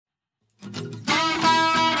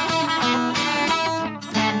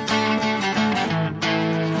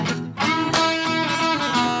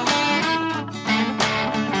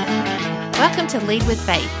to Lead with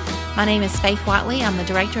Faith. My name is Faith Whiteley. I'm the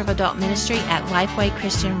Director of Adult Ministry at Lifeway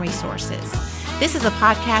Christian Resources. This is a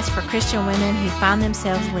podcast for Christian women who find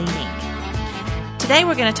themselves leading. Today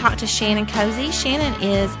we're going to talk to Shannon Cozy. Shannon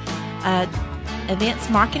is Events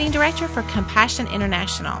Marketing Director for Compassion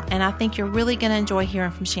International, and I think you're really going to enjoy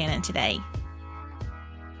hearing from Shannon today.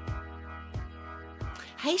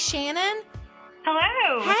 Hey, Shannon.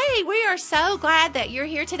 Hello. Hey, we are so glad that you're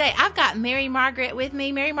here today. I've got Mary Margaret with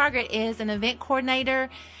me. Mary Margaret is an event coordinator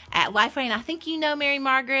at Lifeway, and I think you know Mary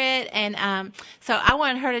Margaret. And so I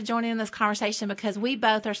wanted her to join in this conversation because we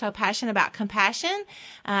both are so passionate about Compassion,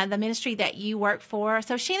 the ministry that you work for.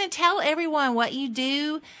 So Shannon, tell everyone what you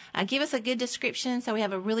do. Give us a good description so we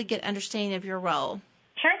have a really good understanding of your role.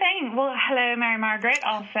 Sure thing. Well, hello, Mary Margaret,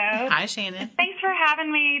 also. Hi, Shannon. Thanks for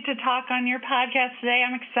having me to talk on your podcast today.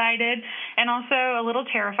 I'm excited and also a little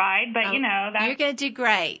terrified, but you're going to do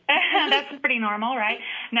great. That's pretty normal, right?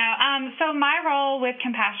 No, so my role with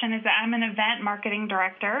Compassion is that I'm an event marketing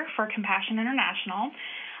director for Compassion International.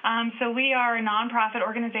 So we are a nonprofit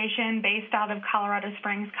organization based out of Colorado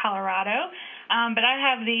Springs, Colorado. But I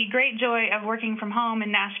have the great joy of working from home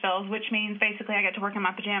in Nashville, which means basically I get to work in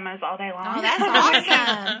my pajamas all day long. Oh, that's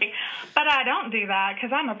awesome. But I don't do that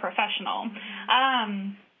because I'm a professional.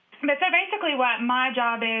 But so basically what my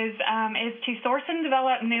job is to source and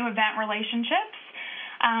develop new event relationships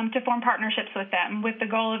to form partnerships with them with the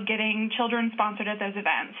goal of getting children sponsored at those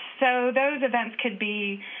events. So those events could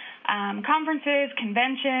be conferences,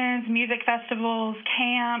 conventions, music festivals,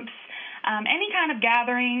 camps, any kind of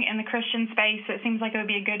gathering in the Christian space that seems like it would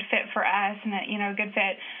be a good fit for us and a good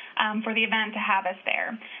fit for the event to have us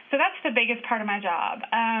there. So that's the biggest part of my job.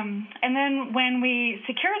 And then when we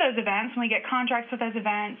secure those events, when we get contracts with those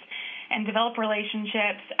events and develop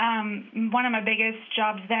relationships, one of my biggest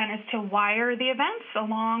jobs then is to wire the events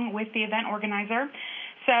along with the event organizer.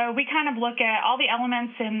 So we kind of look at all the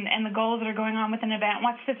elements and the goals that are going on with an event.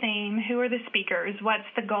 What's the theme? Who are the speakers? What's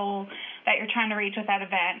the goal that you're trying to reach with that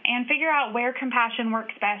event? And figure out where Compassion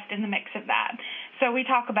works best in the mix of that. So we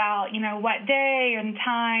talk about, what day and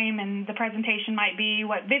time and the presentation might be,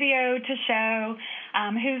 what video to show,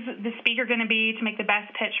 who's the speaker going to be to make the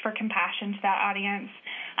best pitch for Compassion to that audience,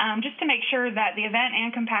 just to make sure that the event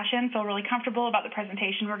and Compassion feel really comfortable about the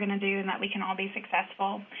presentation we're going to do and that we can all be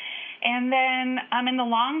successful. And then in the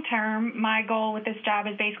long term, my goal with this job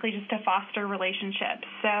is basically just to foster relationships.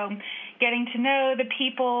 So getting to know the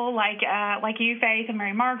people like you, Faith, and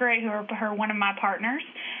Mary Margaret, who are one of my partners,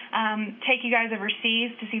 take you guys overseas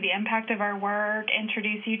to see the impact of our work,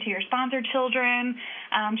 introduce you to your sponsored children,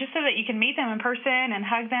 just so that you can meet them in person and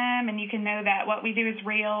hug them, and you can know that what we do is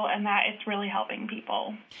real and that it's really helping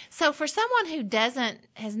people. So for someone who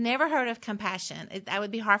has never heard of Compassion, that would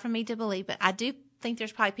be hard for me to believe, but I do think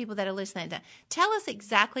there's probably people that are listening to. Tell us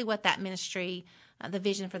exactly what that ministry, the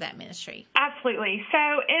vision for that ministry. Absolutely. So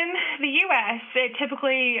in the U.S., it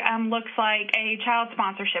typically looks like a child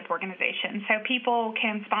sponsorship organization. So people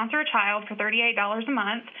can sponsor a child for $38 a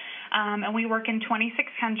month, and we work in 26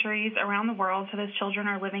 countries around the world, so those children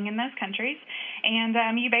are living in those countries. And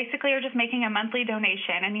you basically are just making a monthly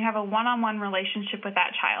donation, and you have a one-on-one relationship with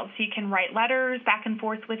that child. So you can write letters back and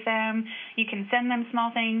forth with them. You can send them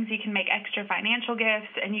small things. You can make extra financial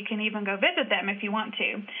gifts, and you can even go visit them if you want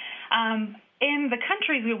to. In the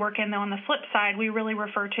countries we work in, though, on the flip side, we really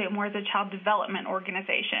refer to it more as a child development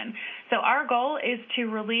organization. So our goal is to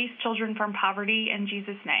release children from poverty in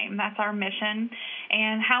Jesus' name. That's our mission.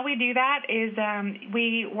 And how we do that is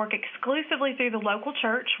we work exclusively through the local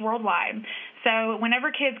church worldwide. So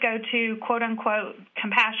whenever kids go to, quote-unquote,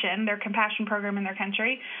 Compassion, their Compassion program in their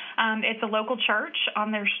country, it's a local church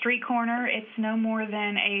on their street corner. It's no more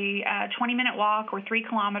than a 20-minute walk or 3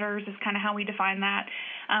 kilometers is kind of how we define that.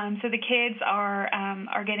 So the kids are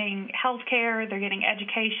getting health care, they're getting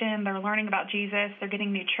education, they're learning about Jesus, they're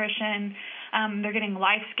getting nutrition, they're getting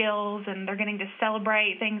life skills, and they're getting to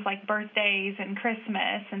celebrate things like birthdays and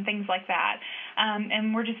Christmas and things like that.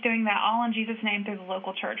 And we're just doing that all in Jesus' name through the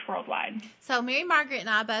local church worldwide. So Mary Margaret and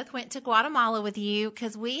I both went to Guatemala with you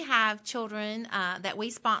because we have children that we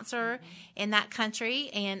sponsor in that country.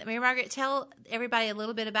 And Mary Margaret, tell everybody a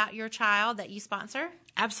little bit about your child that you sponsor.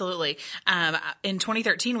 Absolutely. In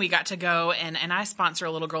 2013, we got to go, and I sponsor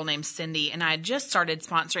a little girl named Cindy, and I had just started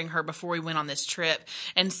sponsoring her before we went on this trip.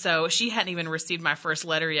 And so she hadn't even received my first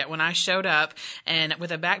letter yet when I showed up, and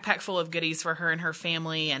with a backpack full of goodies for her and her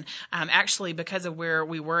family. And actually, because of where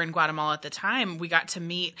we were in Guatemala at the time,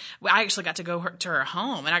 I actually got to go to her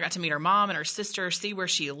home, and I got to meet her mom and her sister, see where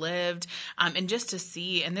she lived, and just to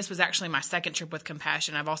see, and this was actually my second trip with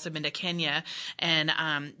Compassion. I've also been to Kenya, and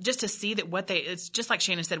just to see that it's just like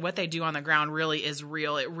Shannon said, what they do on the ground really is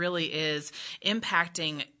real. It really is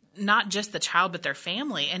impacting not just the child, but their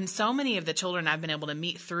family. And so many of the children I've been able to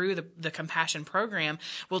meet through the Compassion program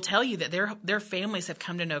will tell you that their families have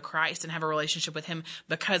come to know Christ and have a relationship with him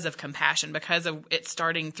because of Compassion, because of it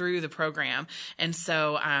starting through the program. And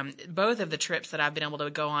so both of the trips that I've been able to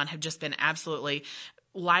go on have just been absolutely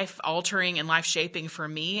life-altering and life-shaping for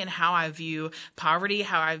me, and how I view poverty,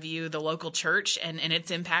 how I view the local church and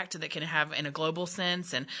its impact that can have in a global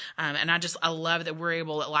sense. And I love that we're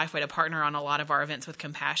able at Lifeway to partner on a lot of our events with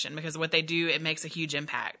Compassion, because what they do, it makes a huge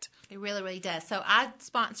impact. It really, really does. So I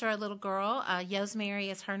sponsor a little girl. Yosemary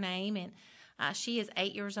is her name, and she is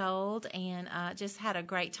 8 years old, and just had a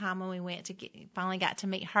great time when we went finally got to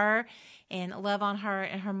meet her and love on her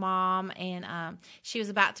and her mom. And she was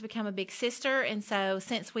about to become a big sister. And so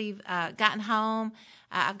since we've gotten home,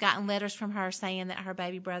 I've gotten letters from her saying that her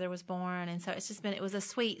baby brother was born. And so it was a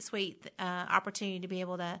sweet, sweet opportunity to be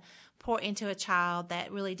able to pour into a child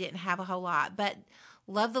that really didn't have a whole lot, but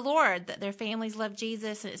love the Lord, that their families love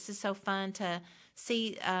Jesus. And it's just so fun to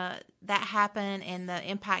see that happen and the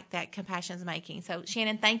impact that Compassion is making. So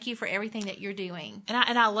Shannon, thank you for everything that you're doing.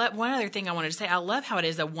 And I love, one other thing I wanted to say, I love how it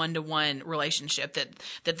is a one-to-one relationship,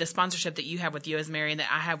 that the sponsorship that you have with Yosemary and that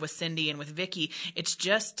I have with Cindy and with Vicky,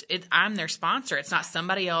 I'm their sponsor. It's not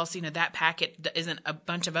somebody else. That packet isn't a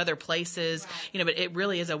bunch of other places, right. But it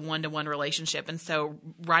really is a one-to-one relationship. And so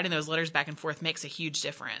writing those letters back and forth makes a huge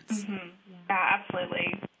difference. Mm-hmm. Yeah,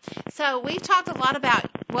 absolutely. So we've talked a lot about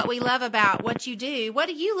what we love about what you do. What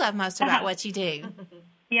do you love most about what you do?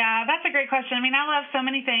 Yeah, that's a great question. I mean, I love so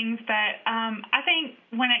many things, but I think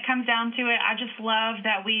when it comes down to it, I just love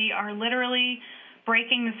that we are literally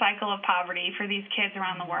breaking the cycle of poverty for these kids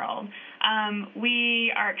around the world.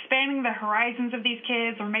 We are expanding the horizons of these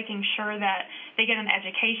kids. We're making sure that they get an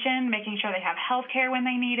education, making sure they have health care when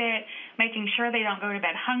they need it, making sure they don't go to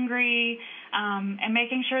bed hungry, and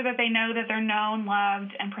making sure that they know that they're known,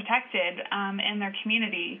 loved, and protected in their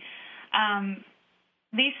community.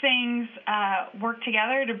 These things work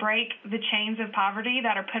together to break the chains of poverty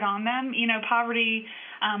that are put on them. Poverty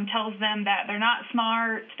tells them that they're not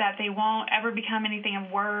smart, that they won't ever become anything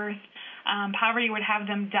of worth. Poverty would have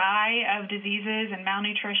them die of diseases and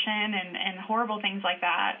malnutrition and horrible things like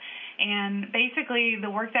that. And basically, the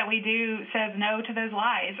work that we do says no to those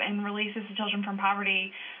lies and releases the children from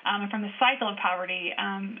poverty and from the cycle of poverty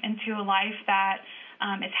into a life that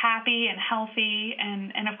is happy and healthy.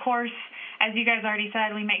 And of course, as you guys already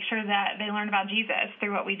said, we make sure that they learn about Jesus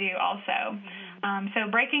through what we do also. So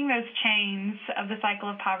breaking those chains of the cycle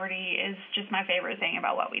of poverty is just my favorite thing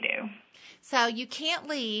about what we do. So you can't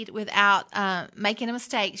lead without making a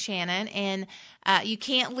mistake, Shannon, and you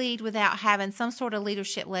can't lead without having some sort of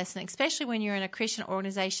leadership lesson, especially when you're in a Christian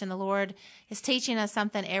organization. The Lord is teaching us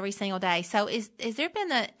something every single day. So is there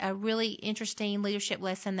been a really interesting leadership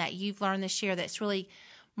lesson that you've learned this year that's really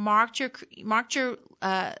marked your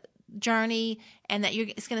journey, and that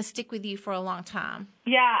it's going to stick with you for a long time?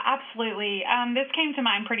 Yeah, absolutely. This came to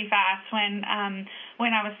mind pretty fast when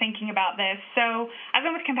I was thinking about this. So I've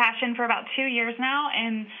been with Compassion for about 2 years now,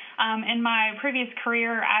 and in my previous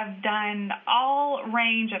career, I've done all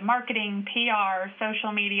range of marketing, PR,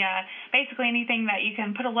 social media, basically anything that you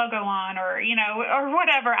can put a logo on or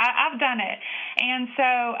whatever. I've done it. And so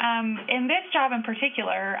in this job in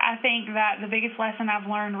particular, I think that the biggest lesson I've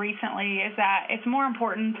learned recently is that it's more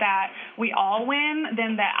important that we all win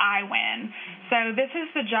than that I win. So this is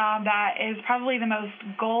the job that is probably the most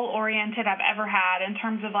goal-oriented I've ever had in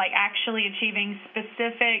terms of actually achieving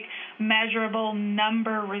specific, measurable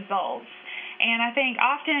number results. And I think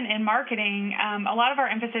often in marketing, a lot of our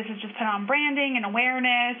emphasis is just put on branding and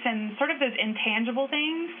awareness and sort of those intangible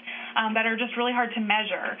things that are just really hard to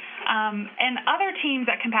measure. And other teams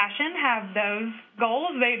at Compassion have those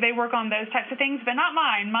goals. They work on those types of things, but not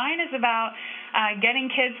mine. Mine is about getting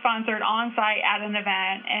kids sponsored on-site at an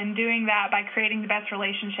event and doing that by creating the best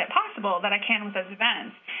relationship possible that I can with those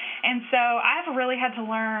events. And so I've really had to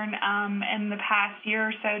learn in the past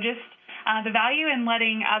year or so just the value in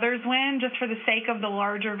letting others win just for the sake of the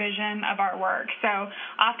larger vision of our work. So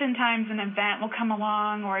oftentimes an event will come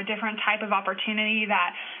along or a different type of opportunity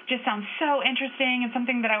that just sounds so interesting and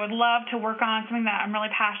something that I would love to work on, something that I'm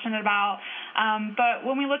really passionate about. But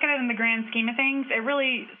when we look at it in the grand scheme of things, it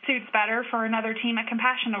really suits better for another team at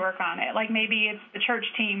Compassion to work on it. Like maybe it's the church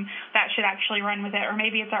team that should actually run with it, or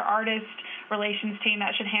maybe it's our artist relations team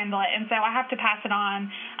that should handle it. And so I have to pass it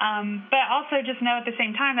on. But also just know at the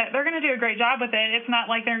same time that they're going to do a great job with it. It's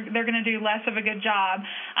not like they're going to do less of a good job.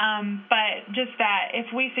 But just that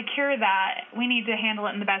if we secure that, we need to handle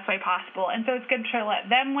it in the best way possible. And so it's good to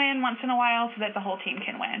let them win once in a while so that the whole team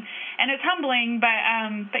can win. And it's humbling,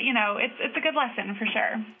 but you know, it's a good lesson for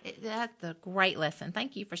sure. That's a great lesson.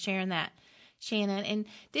 Thank you for sharing that, Shannon. And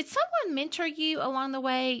did someone mentor you along the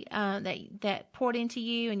way that poured into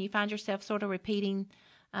you, and you find yourself sort of repeating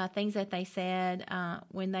things that they said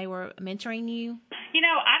when they were mentoring you? You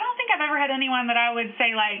know, I don't think I've ever had anyone that I would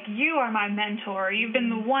say, like, you are my mentor. You've been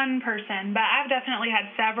the one person. But I've definitely had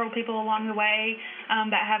several people along the way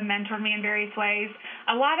that have mentored me in various ways.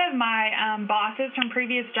 A lot of my bosses from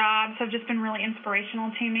previous jobs have just been really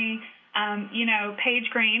inspirational to me. You know, Paige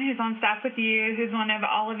Green, who's on staff with you, who's one of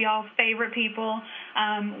all of y'all's favorite people,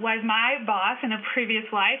 was my boss in a previous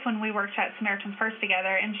life when we worked at Samaritan's Purse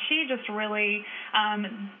together. And she just really,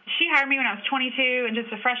 she hired me when I was 22 and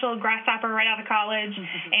just a fresh little grasshopper right out of college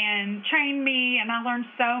and trained me. And I learned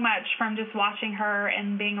so much from just watching her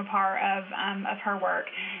and being a part of her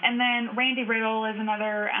work. And then Randy Riddle is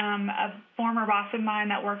another a former boss of mine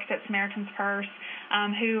that works at Samaritan's Purse,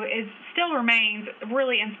 who still remains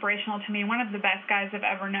really inspirational to me, one of the best guys I've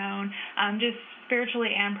ever known, just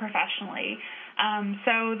spiritually and professionally.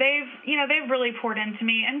 So they've really poured into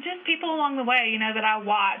me, and just people along the way, you know, that I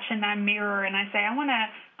watch and I mirror and I say, I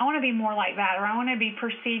want to be more like that, or I want to be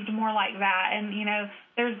perceived more like that. And, you know,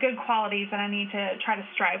 there's good qualities that I need to try to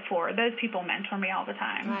strive for. Those people mentor me all the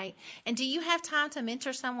time. Right. And do you have time to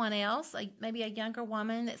mentor someone else, like maybe a younger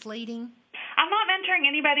woman that's leading? I'm not mentoring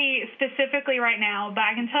anybody specifically right now, but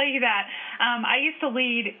I can tell you that I used to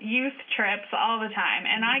lead youth trips all the time,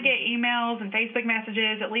 and I get emails and Facebook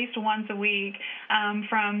messages at least once a week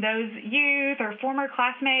from those youth or former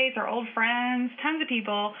classmates or old friends, tons of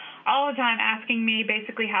people all the time asking me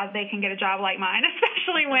basically how they can get a job like mine,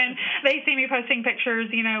 especially when they see me posting pictures,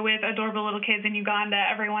 you know, with adorable little kids in Uganda.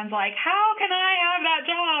 Everyone's like, how can I have that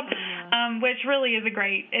job? Which really is a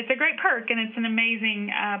great perk, and it's an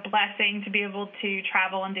amazing blessing to be able to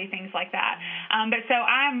travel and do things like that. But so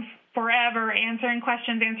I'm forever answering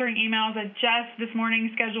questions, answering emails. I just this morning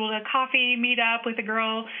scheduled a coffee meetup with a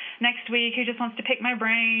girl next week who just wants to pick my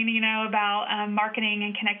brain, you know, about marketing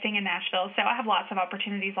and connecting in Nashville. So I have lots of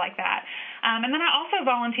opportunities like that. And then I also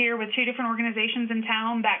volunteer with 2 different organizations in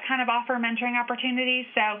town that kind of offer mentoring opportunities.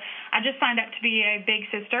 So I just signed up to be a Big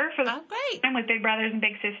Sister for the time with Big Brothers and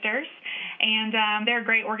Big Sisters. And they're a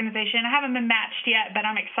great organization. I haven't been matched yet, but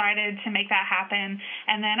I'm excited to make that happen.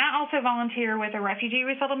 And then I also volunteer with a refugee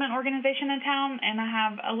resettlement organization in town, and I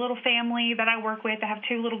have a little family that I work with. I have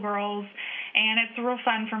 2 little girls, and it's real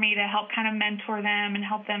fun for me to help kind of mentor them and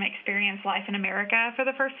help them experience life in America for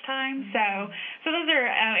the first time. So those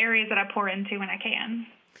are areas that I pour into when I can.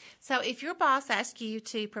 So if your boss asks you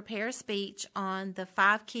to prepare a speech on the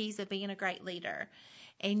 5 keys of being a great leader,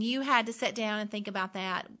 and you had to sit down and think about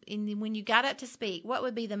that, and when you got up to speak, what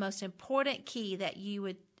would be the most important key that you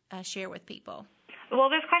would share with people? Well,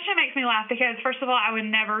 this question makes me laugh because, first of all, I would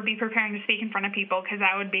never be preparing to speak in front of people because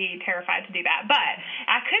I would be terrified to do that. But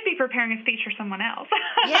I could be preparing a speech for someone else.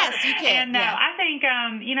 Yes, you can. And I think,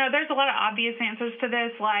 you know, there's a lot of obvious answers to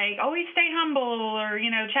this, like always stay humble or,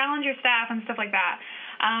 you know, challenge your staff and stuff like that.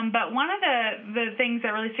 But one of the things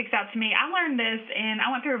that really sticks out to me, I learned this I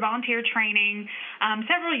went through a volunteer training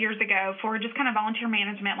several years ago for just kind of volunteer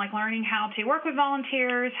management, like learning how to work with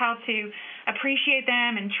volunteers, how to appreciate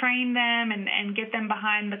them and train them and get them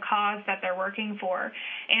behind the cause that they're working for.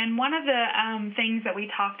 And one of the things that we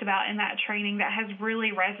talked about in that training that has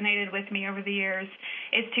really resonated with me over the years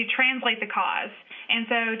is to translate the cause. And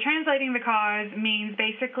so translating the cause means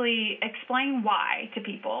basically explain why to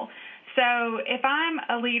people. So if I'm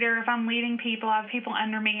a leader, if I'm leading people, I have people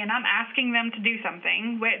under me, and I'm asking them to do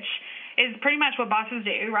something, which is pretty much what bosses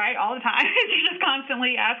do, right, all the time. You're just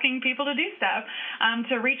constantly asking people to do stuff,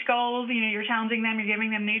 to reach goals. You know, you're challenging them, you're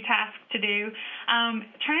giving them new tasks to do.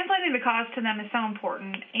 Translating the cause to them is so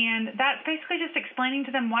important, and that's basically just explaining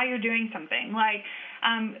to them why you're doing something. Like,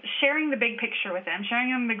 sharing the big picture with them, showing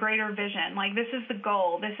them the greater vision. Like, this is the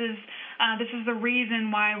goal. This is the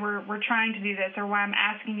reason why we're trying to do this, or why I'm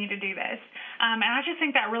asking you to do this. And I just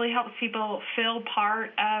think that really helps people feel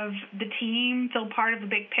part of the team, feel part of the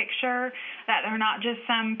big picture, that they're not just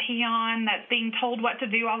some peon that's being told what to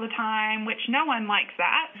do all the time, which no one likes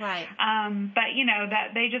that. Right. But,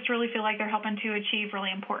 that they just really feel like they're helping to achieve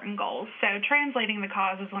really important goals. So translating the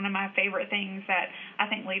cause is one of my favorite things that I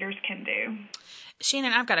think leaders can do.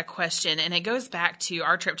 Shannon, I've got a question, and it goes back to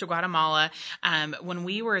our trip to Guatemala. When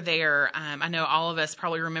we were there, I know all of us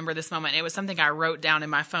probably remember this moment. It was something I wrote down in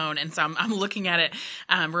my phone, and so I'm looking at it,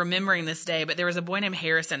 remembering this day. But there was a boy named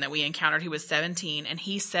Harrison that we encountered who was 17, and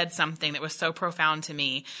he said something that was so profound to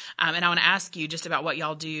me. And I want to ask you just about what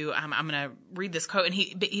y'all do. I'm going to read this quote, and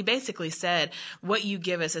he basically said, "What you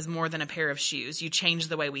give us is more than a pair of shoes. You change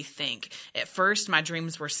the way we think. At first, my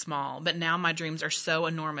dreams were small, but now my dreams are so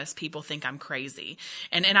enormous, people think I'm crazy."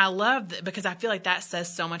 And I love that, because I feel like that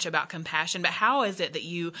says so much about compassion. But how is it that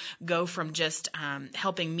you go from just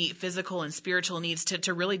helping meet physical and spiritual needs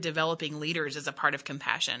to really developing leaders as a part of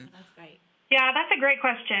compassion? That's great. Yeah, that's a great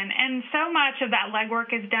question. And so much of that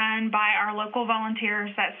legwork is done by our local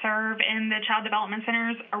volunteers that serve in the child development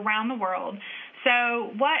centers around the world. So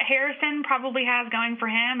what Harrison probably has going for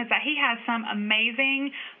him is that he has some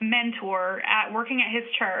amazing mentor working at his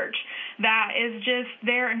church that is just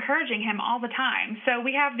there encouraging him all the time. So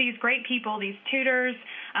we have these great people, these tutors,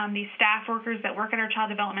 these staff workers that work at our child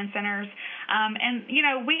development centers. And,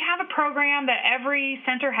 we have a program that every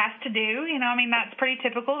center has to do. That's pretty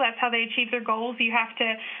typical. That's how they achieve their goals. You have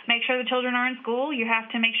to make sure the children are in school. You have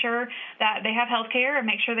to make sure that they have health care, and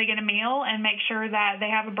make sure they get a meal, and make sure that they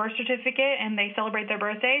have a birth certificate and they celebrate their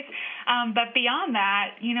birthdays. But beyond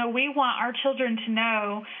that, we want our children to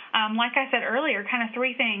know, like I said earlier, kind of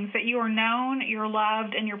three things: that you are known, you're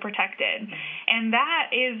loved, and you're protected. And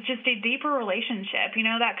that is just a deeper relationship.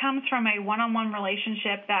 That comes from a one-on-one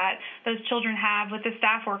relationship that those children have with the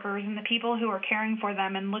staff workers and the people who are caring for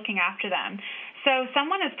them and looking after them. So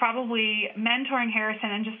someone is probably mentoring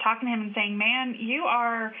Harrison and just talking to him and saying, "Man,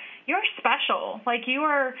 you're special. Like,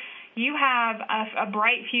 you have a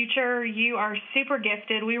bright future. You are super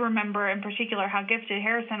gifted." We remember in particular how gifted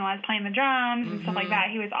Harrison was playing the drums and stuff like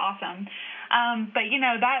that. He was awesome. But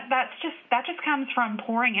that just comes from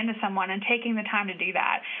pouring into someone and taking the time to do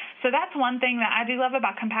that. So that's one thing that I do love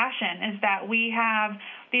about compassion, is that we have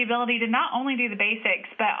the ability to not only do the basics,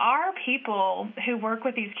 but our people who work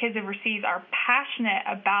with these kids overseas are passionate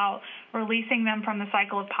about releasing them from the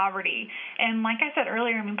cycle of poverty. And like I said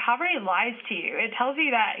earlier, poverty lies to you. It tells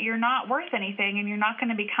you that you're not worth anything and you're not going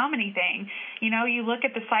to become anything. You look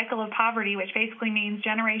at the cycle of poverty, which basically means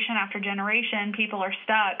generation after generation, people are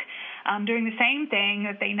stuck doing the same thing,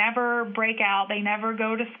 that they never break out, they never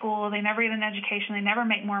go to school, they never get an education, they never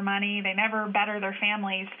make more money, they never better their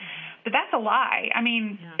families. But that's a lie.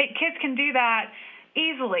 Kids can do that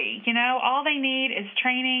easily. All they need is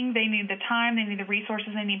training. They need the time. They need the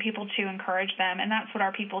resources. They need people to encourage them. And that's what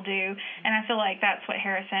our people do. And I feel like that's what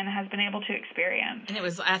Harrison has been able to experience.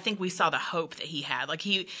 And I think we saw the hope that he had.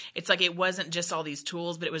 It's like it wasn't just all these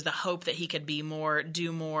tools, but it was the hope that he could be more,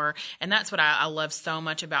 do more. And that's what I love so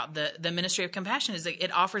much about the ministry of compassion, is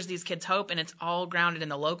it offers these kids hope, and it's all grounded in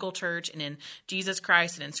the local church and in Jesus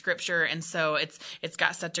Christ and in Scripture. And so it's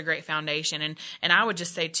got such a great foundation. And I would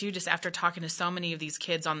just say too, just after talking to so many of these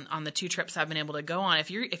kids on the 2 trips I've been able to go on,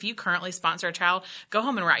 if you currently sponsor a child, go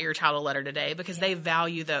home and write your child a letter today, because they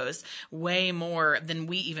value those way more than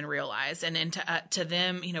we even realize. And to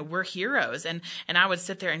them, we're heroes. And I would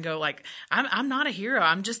sit there and go, like, I'm not a hero.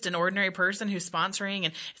 I'm just an ordinary person who's sponsoring.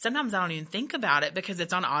 And sometimes I don't even think about it because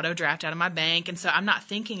it's on auto draft out of my bank. And so I'm not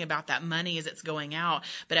thinking about that money as it's going out.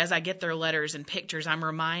 But as I get their letters and pictures, I'm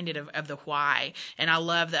reminded of the why. And I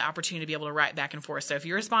love the opportunity to be able to write back and forth. So if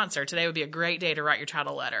you're a sponsor, today would be a great day to write your child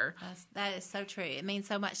a letter. That is so true. It means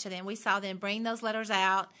so much to them. We saw them bring those letters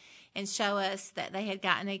out and show us that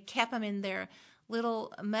they kept them in their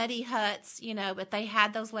little muddy huts, but they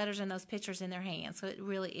had those letters and those pictures in their hands. So it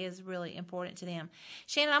really is really important to them.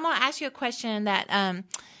 Shannon, I'm going to ask you a question that,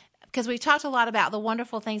 because we've talked a lot about the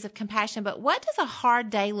wonderful things of compassion, but what does a hard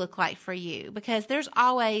day look like for you? Because there's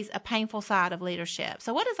always a painful side of leadership.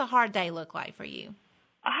 So what does a hard day look like for you?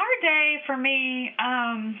 A hard day for me,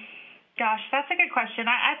 gosh, that's a good question.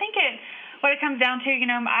 I think what it comes down to,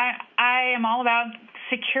 I am all about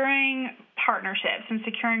securing partnerships and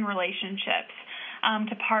securing relationships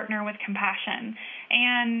to partner with compassion.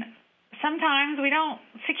 And sometimes we don't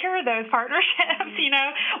secure those partnerships.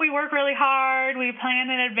 We work really hard. We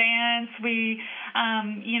plan in advance. We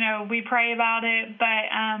pray about it. But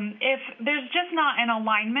if there's just not an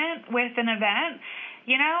alignment with an event,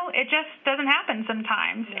 it just doesn't happen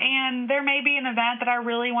sometimes. And there may be an event that I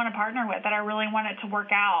really want to partner with, that I really want it to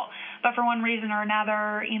work out, but for one reason or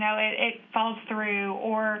another, it falls through,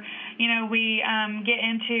 or, we get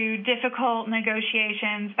into difficult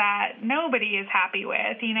negotiations that nobody is happy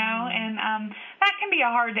with, and that can be a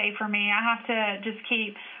hard day for me. I have to just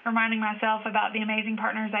keep reminding myself about the amazing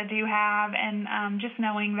partners I do have, and just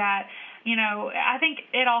knowing that, I think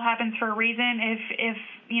it all happens for a reason. If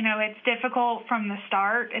it's difficult from the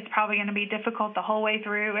start, it's probably going to be difficult the whole way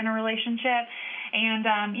through in a relationship. And,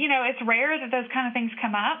 it's rare that those kind of things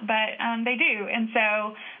come up, but they do. And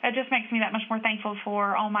so it just makes me that much more thankful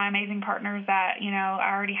for all my amazing partners that,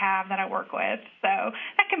 I already have, that I work with. So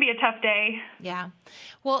that can be a tough day. Yeah.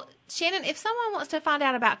 Well, Shannon, if someone wants to find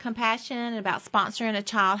out about Compassion and about sponsoring a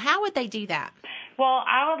child, how would they do that? Well,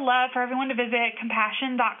 I would love for everyone to visit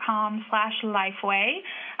compassion.com/Lifeway.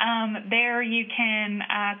 There you can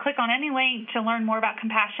click on any link to learn more about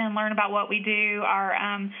Compassion, learn about what we do, our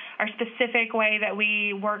specific way that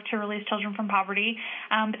we work to release children from poverty.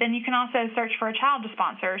 But then you can also search for a child to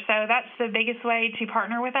sponsor. So that's the biggest way to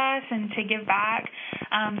partner with us and to give back.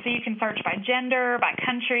 So you can search by gender, by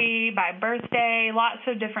country, by birthday, lots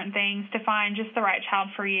of different things to find just the right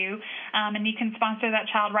child for you. And you can sponsor that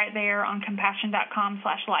child right there on compassion.com/Lifeway.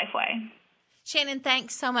 Shannon,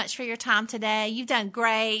 thanks so much for your time today. You've done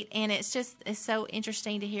great, and it's so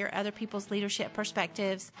interesting to hear other people's leadership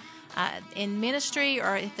perspectives in ministry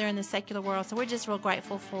or if they're in the secular world. So we're just real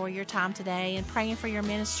grateful for your time today and praying for your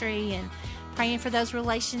ministry and praying for those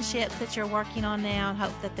relationships that you're working on now, and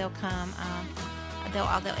hope that they'll come. They'll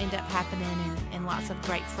end up happening, and lots of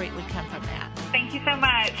great fruit would come from that. Thank you so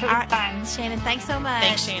much. It was fun. Shannon, thanks so much.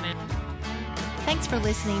 Thanks, Shannon. Thanks for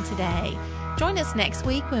listening today. Join us next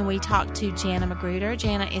week when we talk to Jana Magruder.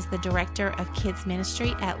 Jana is the Director of Kids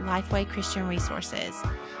Ministry at Lifeway Christian Resources.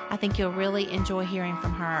 I think you'll really enjoy hearing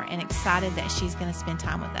from her, and excited that she's going to spend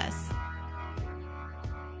time with us.